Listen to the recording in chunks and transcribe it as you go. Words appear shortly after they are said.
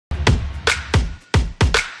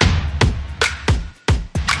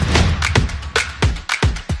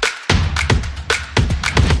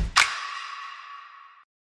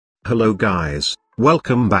Hello guys,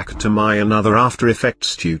 welcome back to my another After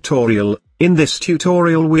Effects tutorial. In this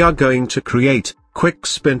tutorial we are going to create quick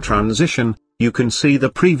spin transition. You can see the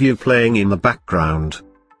preview playing in the background.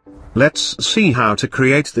 Let's see how to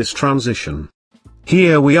create this transition.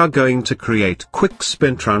 Here we are going to create quick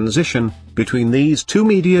spin transition between these two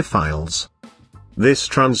media files. This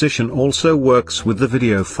transition also works with the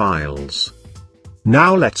video files.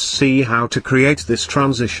 Now let's see how to create this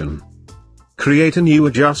transition. Create a new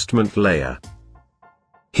adjustment layer.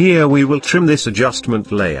 Here we will trim this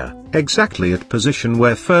adjustment layer, exactly at position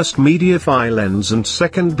where first media file ends and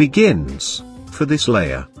second begins. For this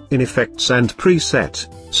layer, in Effects and Preset,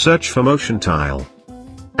 search for Motion Tile.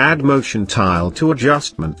 Add Motion Tile to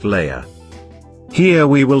Adjustment Layer. Here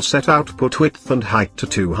we will set output width and height to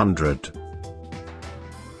 200.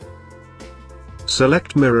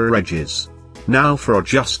 Select Mirror Edges. Now for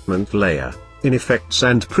Adjustment Layer, in Effects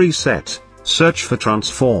and Preset, search for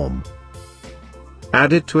Transform.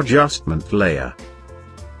 Add it to Adjustment Layer.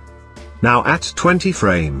 Now at 20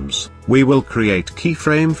 frames, we will create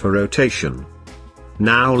keyframe for rotation.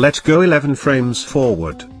 Now let's go 11 frames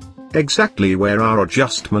forward. Exactly where our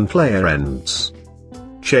adjustment layer ends.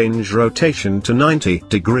 Change rotation to 90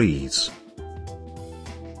 degrees.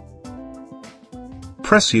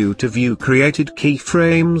 Press U to view created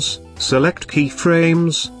keyframes, select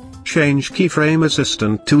keyframes, change keyframe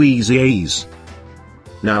assistant to Easy Ease.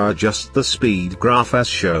 Now adjust the speed graph as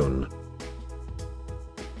shown.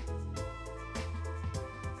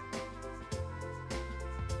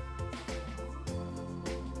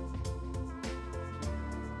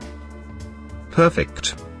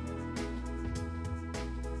 Perfect.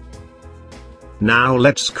 Now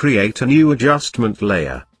let's create a new adjustment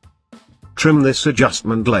layer. Trim this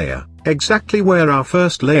adjustment layer, exactly where our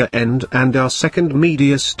first layer ends and our second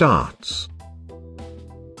media starts.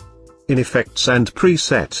 In Effects and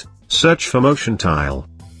Preset, search for Motion Tile.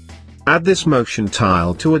 Add this Motion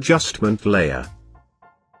Tile to Adjustment Layer.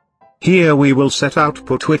 Here we will set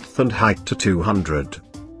output width and height to 200.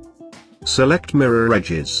 Select Mirror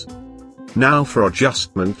Edges. Now for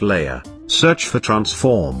Adjustment Layer, search for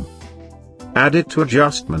Transform. Add it to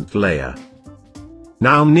Adjustment Layer.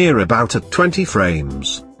 Now near about at 20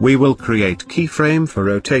 frames, we will create keyframe for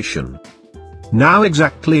rotation. Now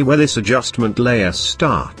exactly where this adjustment layer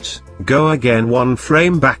starts, go again 1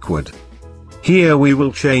 frame backward. Here we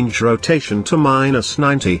will change rotation to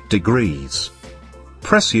 -90 degrees.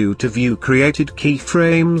 Press U to view created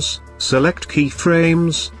keyframes, select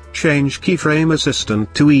keyframes, change keyframe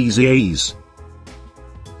assistant to Easy Ease.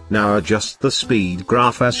 Now adjust the speed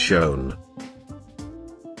graph as shown.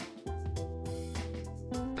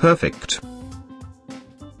 Perfect.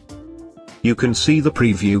 You can see the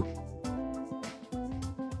preview.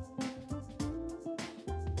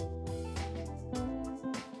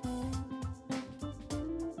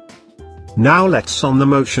 Now let's on the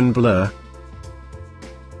motion blur.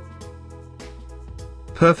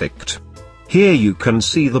 Perfect. Here you can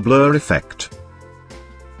see the blur effect.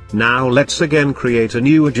 Now let's again create a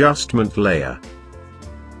new adjustment layer.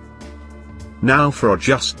 Now for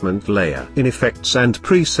adjustment layer, in Effects and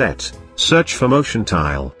Preset, search for Motion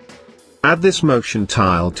Tile. Add this Motion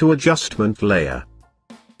Tile to Adjustment Layer.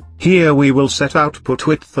 Here we will set output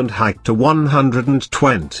width and height to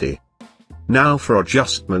 120. Now for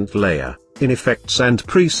adjustment layer, in Effects and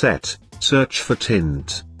Preset, search for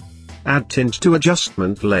Tint. Add Tint to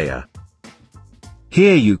Adjustment Layer.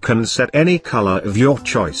 Here you can set any color of your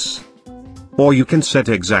choice. Or you can set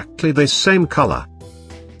exactly this same color.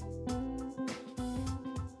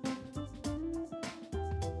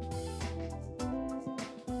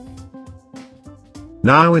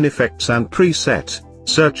 Now in Effects and Preset,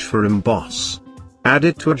 search for Emboss. Add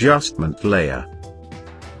it to Adjustment Layer.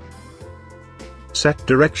 Set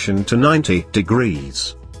direction to 90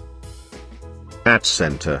 degrees. At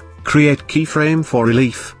Center, create keyframe for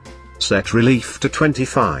relief. Set relief to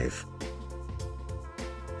 25.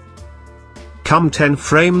 Come 10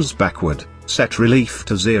 frames backward, set relief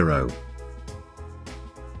to 0.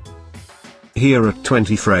 Here at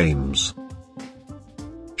 20 frames.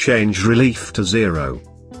 Change relief to 0.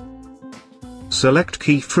 Select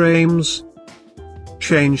keyframes.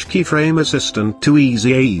 Change keyframe assistant to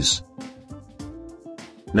Easy Ease.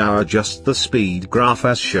 Now adjust the speed graph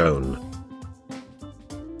as shown.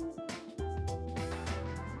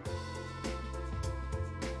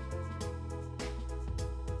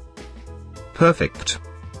 Perfect.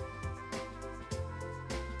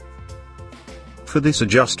 For this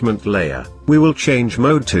adjustment layer, we will change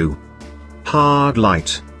mode to Hard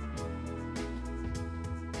Light.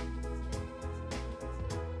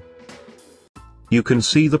 You can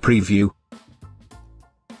see the preview.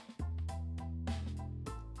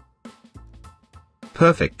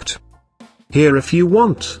 perfect. Here, if you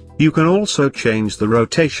want, you can also change the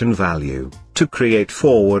rotation value to create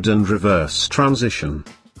forward and reverse transition.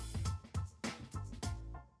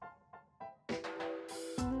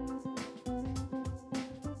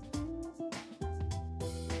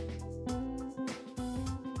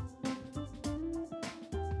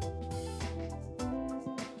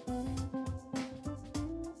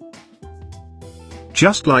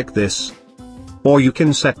 Just like this. Or you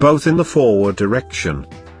can set both in the forward direction.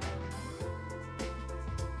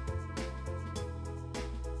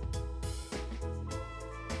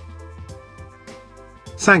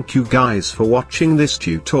 Thank you guys for watching this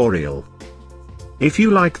tutorial. If you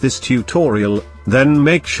like this tutorial, then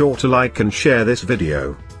make sure to like and share this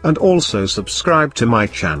video, and also subscribe to my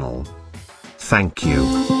channel. Thank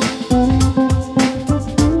you.